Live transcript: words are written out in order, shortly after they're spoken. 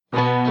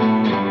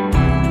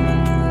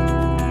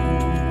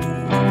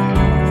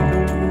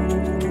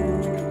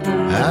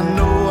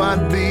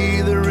might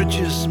be the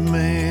richest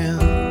man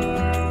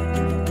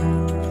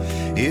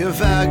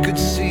if I could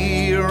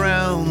see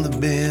around the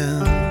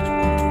bend.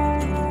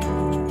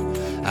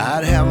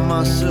 I'd have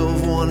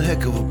myself one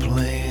heck of a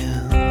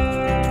plan,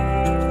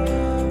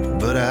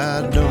 but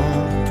I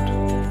don't.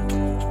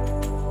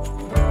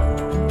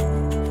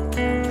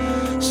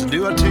 So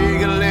do I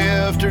take a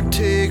left or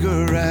take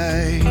a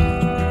right?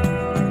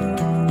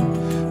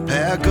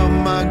 Pack up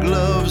my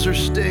gloves or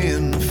stay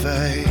in the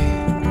fight?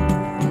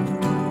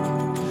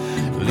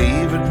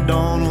 Leave at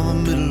dawn or the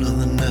middle of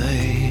the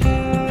night?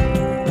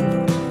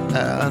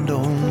 I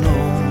don't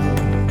know.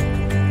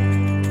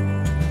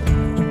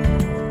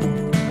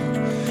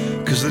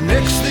 'Cause the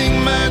next thing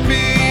might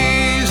be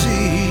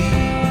easy,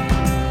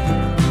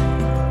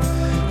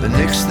 the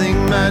next thing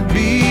might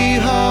be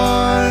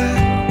hard,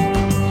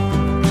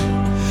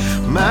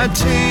 might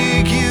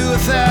take you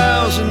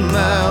 1,000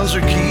 miles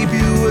or keep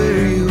you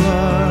where you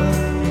are.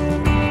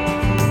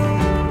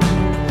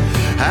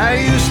 I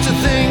used to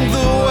think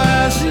the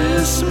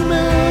wisest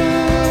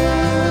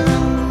man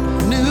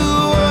knew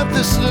what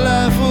this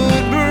life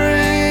would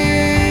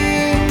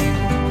bring,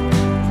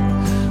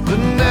 but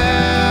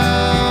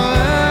now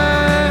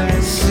I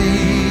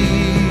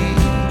see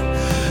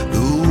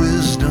the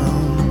wisdom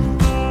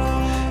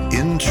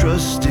in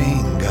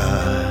trusting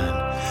God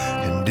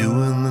and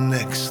doing the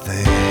next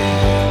thing.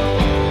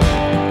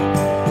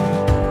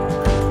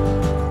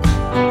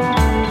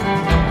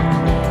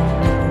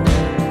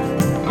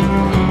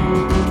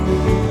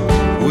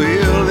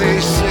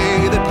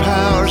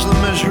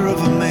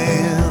 Of a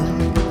man,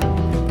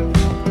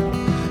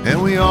 and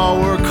we all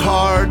work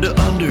hard to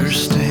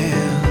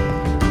understand,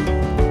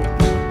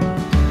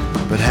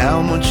 but how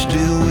much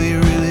do we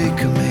really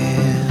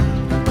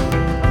command?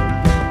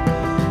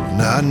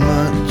 Not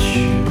much,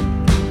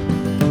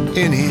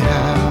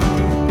 anyhow.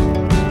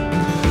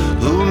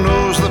 Who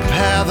knows the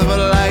path of a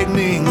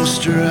lightning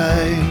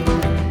strike,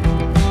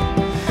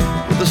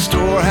 what the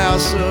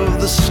storehouse of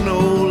the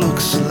snow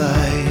looks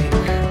like?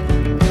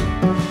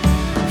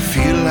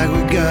 Feel like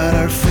we got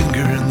our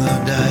finger in the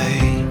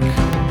dike,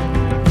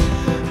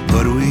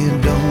 but we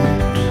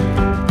don't,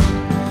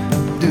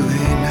 do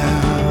we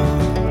now?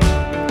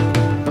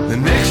 The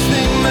next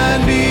thing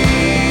might be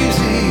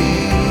easy,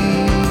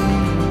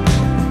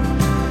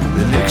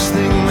 the next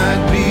thing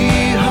might be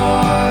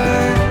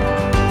hard,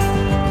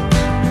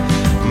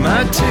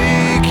 might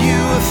take you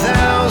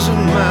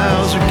 1,000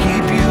 miles or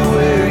keep you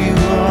where you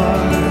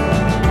are.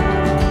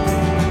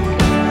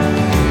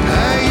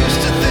 I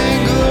used to think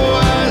the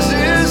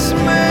wisest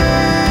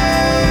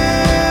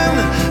man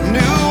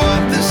knew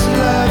what this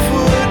life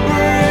would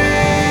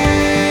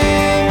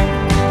bring,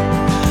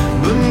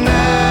 but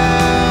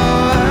now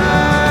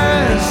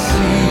I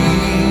see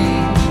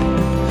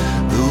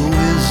the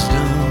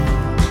wisdom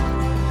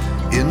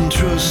in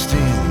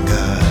trusting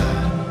God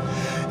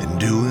and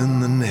doing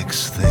the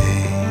next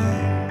thing.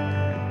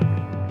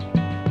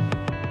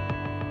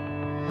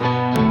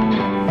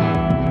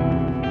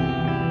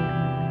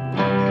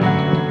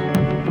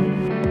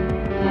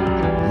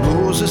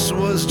 Moses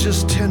was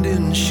just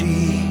tending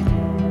sheep,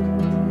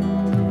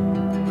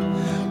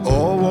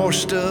 all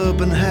washed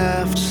up and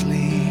half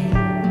asleep.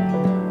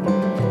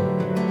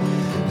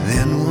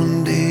 Then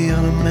one day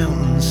on a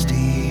mountain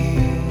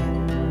steep,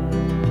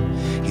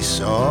 he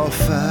saw a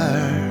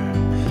fire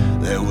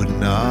that would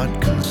not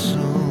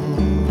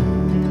consume.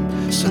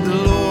 Said, the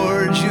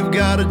Lord, you've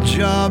got a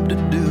job to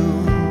do,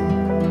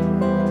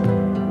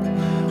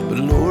 but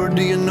Lord,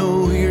 do you know